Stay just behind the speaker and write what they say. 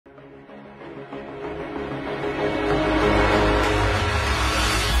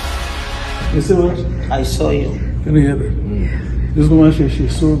You see what? I saw you. Can you hear that? This woman, she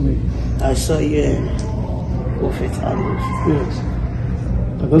saw me. I saw you, Prophet Andrews. Yes.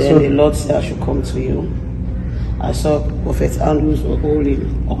 Then the Lord said I should come to you. I saw Prophet Andrews was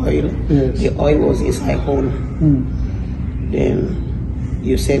holding oil. Yes. The oil was inside hole. Then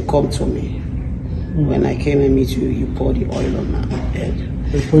you said, come to me. When I came and meet you, you poured the oil on my head.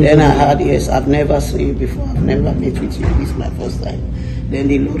 Then I heard, yes, I've never seen you before. I've never met with you. This is my first time. Then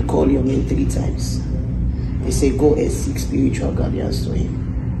the Lord called your name 3 times. He said, go and seek spiritual guardians to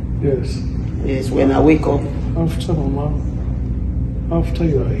him. Yes. Yes, when I wake up. After, Mama, after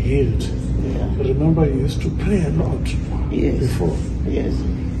you are healed, remember you used to pray a lot before. Yes.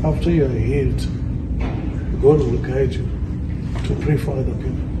 After you are healed, God will guide you to pray for other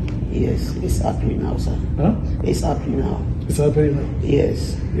people. Yes, it's happening now, sir. Huh? It's happening now. It's happening now?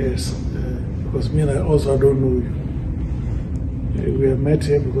 Yes. Yes. Because me and I also don't know you. We are met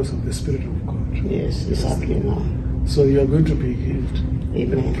here because of the Spirit of God. Yes, it's happening now. So you are going to be healed.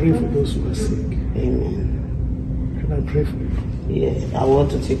 Amen. And pray for those who are sick. Amen. Can I pray for you? Yeah, I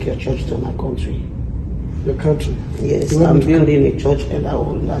want to take your church to my country. Your country? Yes, I'm building a church and I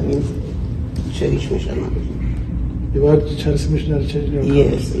will learn Charis missionary. You want Charis missionary church in your country?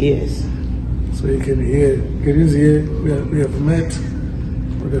 Yes, yes. So you can hear. Can you hear? We have met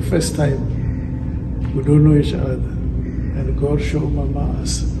for the first time. We don't know each other. And God showed Mama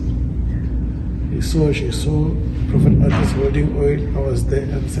us. She saw Prophet Andrews holding oil. I was there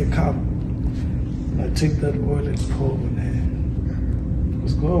and said, come. I take that oil and pour on her.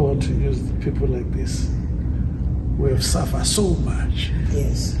 Because God wants to use people like this. We have suffered so much.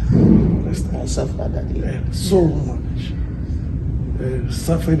 Yes. I suffered that. So much.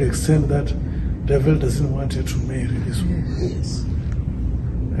 Suffered to the extent that devil doesn't want you to marry this woman. Yes.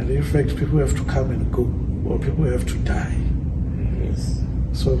 And in fact, people have to come and go, or people have to die. Yes.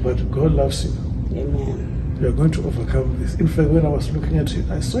 So, but God loves you. Amen. You are going to overcome this. In fact, when I was looking at you,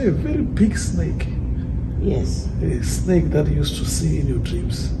 I saw a very big snake. Yes. A snake that you used to see in your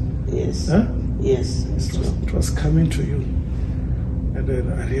dreams. Yes. Huh? Yes. It was coming to you. And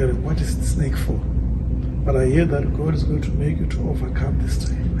then I realized, what is the snake for? But I hear that God is going to make you to overcome this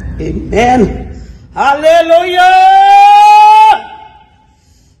time. Amen. Hallelujah.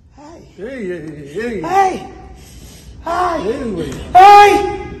 Hey, hey, hey. Hey. Hi. Anyway. Hi.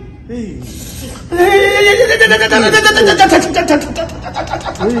 Hey.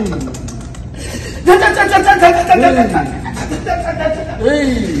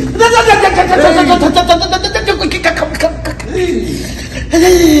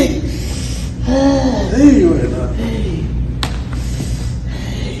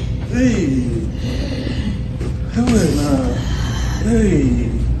 Hey,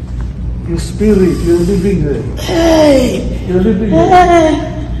 your spirit, you're living there. Hey. You're living there.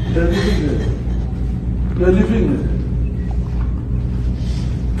 You're living there. You're living there.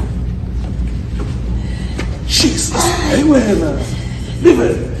 Jesus. Hey, where now? Live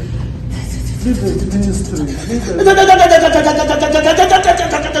it. Live it, ministry. Live it.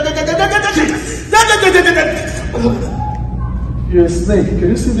 You're a snake. Can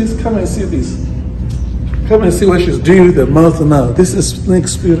you see this? Come and see this. Come and see what she's doing with the mouth now. This is snake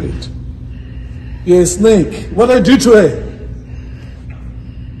spirit. You're a snake. What did I do to her?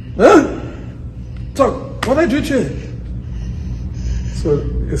 Huh? Talk. What did I do to her? So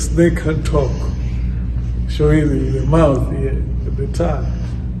a snake can talk. Showing the mouth, the tongue.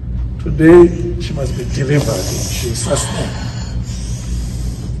 Today she must be delivered in Jesus' name.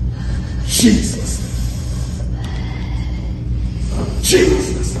 Jesus.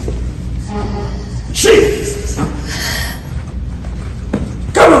 Jesus. Jesus.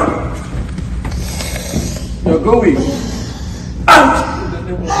 Come on. You're going out in the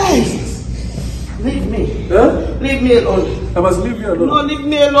name of Jesus. Leave me. Huh? Leave me alone. I must leave you alone. No, leave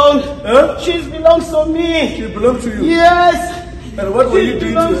me alone. Huh? She belongs to me. She belongs to you. Yes. And what were you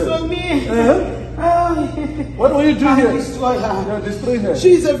doing to her? She belongs to me. What were you doing here? Destroy her. You're destroying her.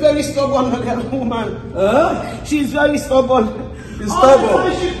 She's a very stubborn woman. She's very stubborn. She's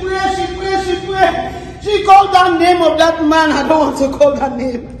stubborn. She prays. She called that name of that man. I don't want to call that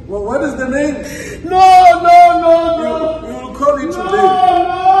name. Well, what is the name? No. You will call it today.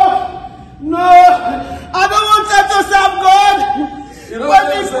 No. I don't want her to serve God. You don't but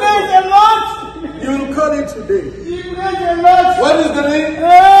she prays a lot. You will call it today. She prays a lot. What is the name?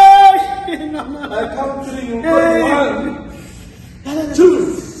 No. I count 3. You call it 1, 2,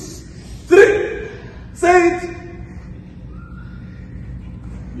 3. Say it.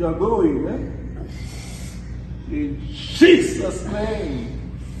 You are going, eh? In Jesus' name.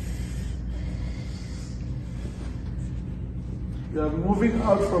 You are moving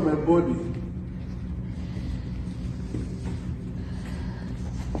out from a body.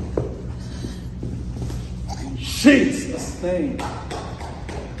 Jesus' name.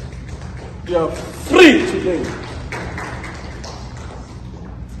 You are free today.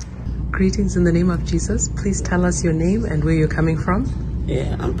 Greetings in the name of Jesus. Please tell us your name and where you're coming from.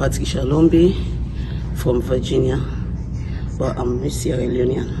 Yeah, I'm Patricia Lombi from Virginia, but I'm a Sierra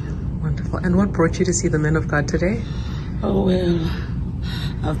Leonean. Wonderful. And what brought you to see the men of God today? Oh, well,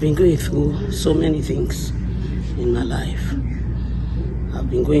 I've been going through so many things in my life. I've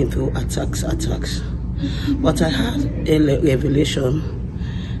been going through attacks. But I had a revelation.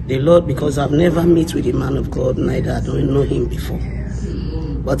 The Lord, because I've never met with a man of God, neither I don't know him before.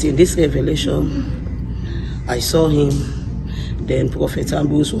 But in this revelation, I saw him. Then Prophet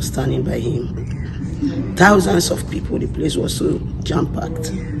Ambrose was standing by him. Thousands of people, the place was so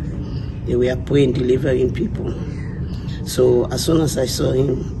jam-packed. They were praying, delivering people. So as soon as I saw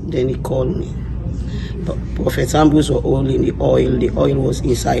him, then he called me. But Prophet Ambrose was holding the oil was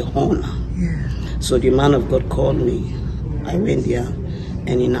inside horn. So the man of God called me. I went there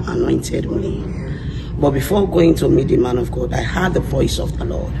and he anointed me. But before going to meet the man of God, I heard the voice of the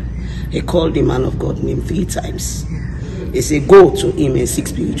Lord. He called the man of God name 3 times. He said, go to him and seek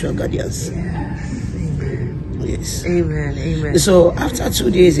spiritual guardians. Yes. Amen. Amen. So after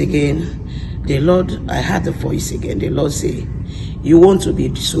 2 days again, the Lord, I heard the voice again. The Lord say, you want to be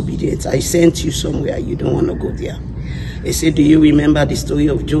disobedient. I sent you somewhere. You don't want to go there. He said, do you remember the story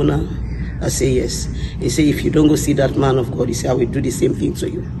of Jonah? I say, yes. He said, if you don't go see that man of God, he said, I will do the same thing to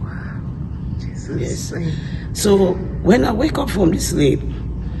you. Yes. So when I wake up from the sleep,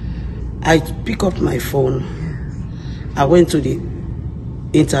 I pick up my phone. I went to the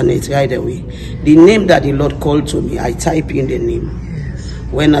internet right away. The name that the Lord called to me, I type in the name.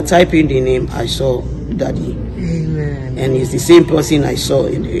 When I type in the name, I saw Daddy. Amen. And it's the same person I saw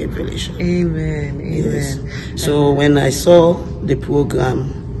in the revelation. Amen. Amen. Yes. So when I saw the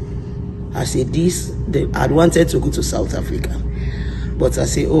program, I said, I wanted to go to South Africa. But I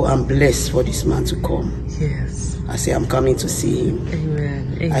say, oh, I'm blessed for this man to come. Yes. I say, I'm coming to see him.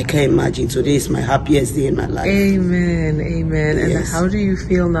 Amen. Amen. I can't imagine. Today is my happiest day in my life. Amen. Amen. Yes. And how do you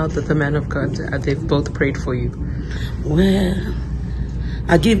feel now that the man of God, they've both prayed for you? Well,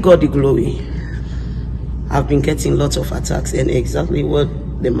 I give God the glory. I've been getting lots of attacks, and exactly what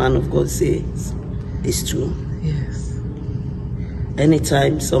the man of God says is true. Yes.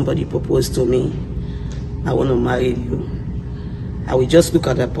 Anytime somebody proposed to me, I want to marry you, I will just look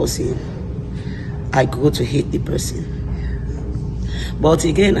at that person. I go to hate the person. But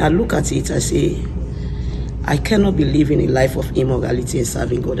again, I look at it, I say, I cannot be living a life of immorality and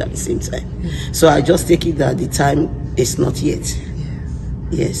serving God at the same time. So I just take it that the time is not yet.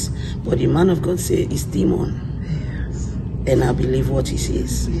 Yes. But the man of God said, it's demon. And I believe what he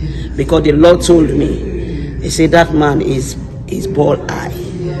says. Because the Lord told me, he said that man is bald eye.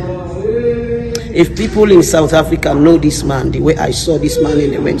 If people in South Africa know this man, the way I saw this man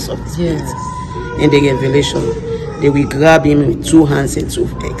in the realms of the spirit, in the revelation, they will grab him with 2 hands and 2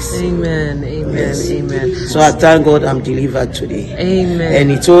 legs. Amen. Amen. Yes. Amen. So I thank God I'm delivered today. Amen.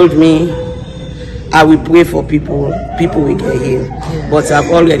 And he told me, I will pray for people. People will get healed. But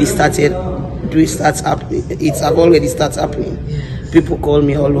I've already started. It's already started happening. People call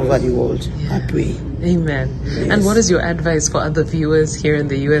me all over the world. I pray. Amen. Yes. And what is your advice for other viewers here in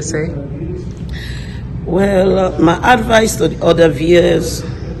the USA? Well, my advice to the other viewers,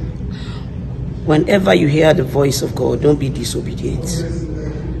 whenever you hear the voice of God, don't be disobedient.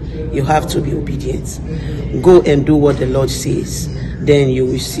 You have to be obedient. Go and do what the Lord says. Then you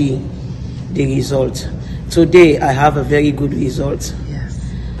will see the result. Today, I have a very good result.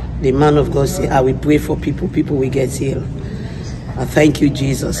 The man of God said, I will pray for people. People will get healed. I thank you,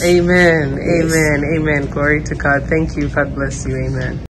 Jesus. Amen. Yes. Amen. Amen. Glory to God. Thank you. God bless you. Amen.